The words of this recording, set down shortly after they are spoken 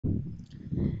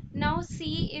Now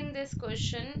see in this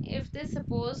question, if they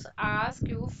suppose ask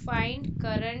you find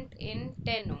current in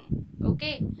 10 ohm,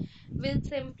 okay, we'll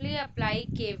simply apply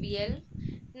KVL.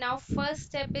 Now first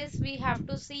step is we have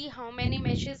to see how many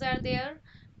meshes are there.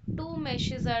 Two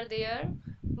meshes are there.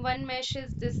 One mesh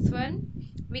is this one.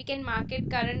 We can mark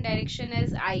it current direction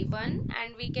as I1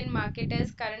 and we can mark it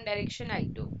as current direction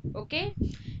I2. Okay,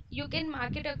 you can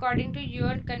mark it according to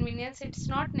your convenience. It's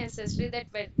not necessary that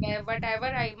whatever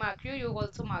I mark you, you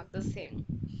also mark the same.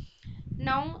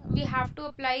 Now we have to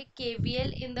apply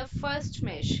KVL in the first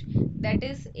mesh, that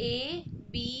is A,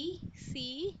 B,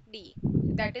 C, D.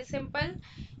 That is simple.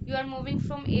 You are moving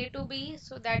from A to B,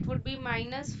 so that would be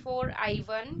minus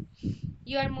 4I1.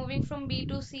 You are moving from B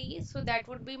to C, so that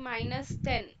would be minus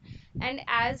 10. And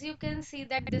as you can see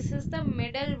that this is the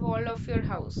middle wall of your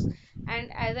house,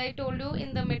 and as I told you,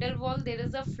 in the middle wall there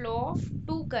is a flow of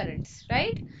two currents,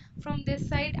 right? From this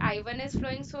side I1 is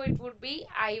flowing, so it would be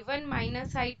I1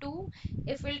 minus I2.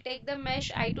 If we'll take the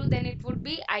mesh I2, then it would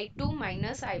be I2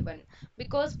 minus I1,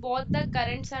 because both the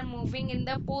currents are moving in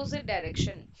the opposite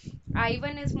direction.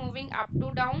 I1 is moving up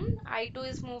to down, I2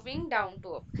 is moving down to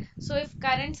up. So if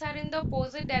currents are in the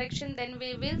opposite direction, then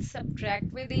we will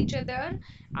subtract with each other,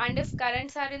 and if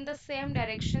currents are in the same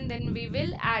direction, then we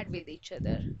will add with each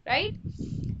other, right?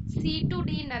 C to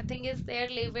D, nothing is there,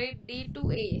 leave it. D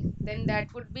to A, then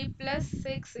that would be plus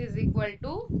 6 is equal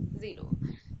to 0.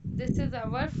 This is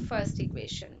our first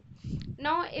equation.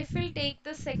 Now if we'll take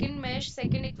the second mesh,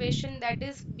 second equation, that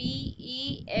is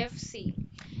BEFC.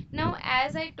 Now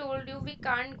as I told you, we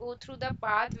can't go through the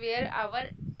path where our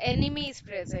enemy is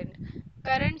present.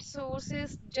 Current source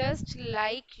is just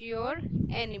like your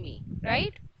enemy,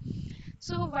 right?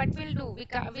 So what we'll do, we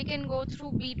can go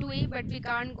through B to E, but we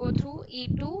can't go through E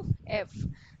to F.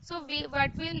 So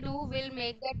what we'll do, we'll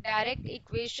make the direct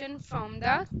equation from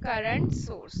the current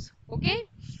source. Okay.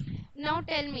 Now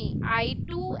tell me,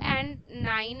 I2 and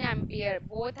 9 ampere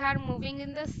both are moving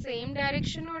in the same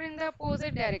direction or in the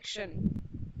opposite direction?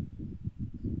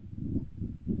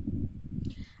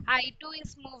 I2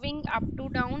 is moving up to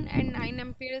down and 9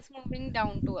 ampere is moving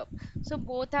down to up. So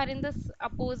both are in the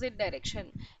opposite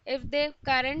direction. If the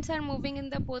currents are moving in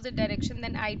the opposite direction,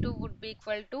 then I2 would be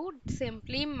equal to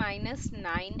simply minus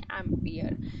 9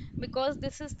 ampere, because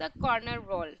this is the corner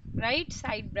wall, right?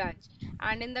 Side branch.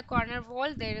 And in the corner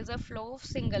wall, there is a flow of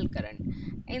single current.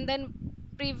 In the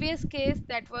previous case,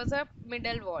 that was a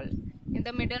middle wall. In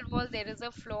the middle wall, there is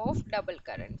a flow of double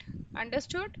current.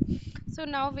 Understood? So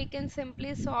now we can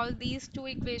simply solve these two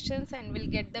equations and we'll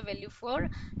get the value for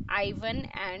I1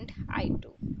 and I2.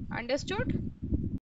 Understood?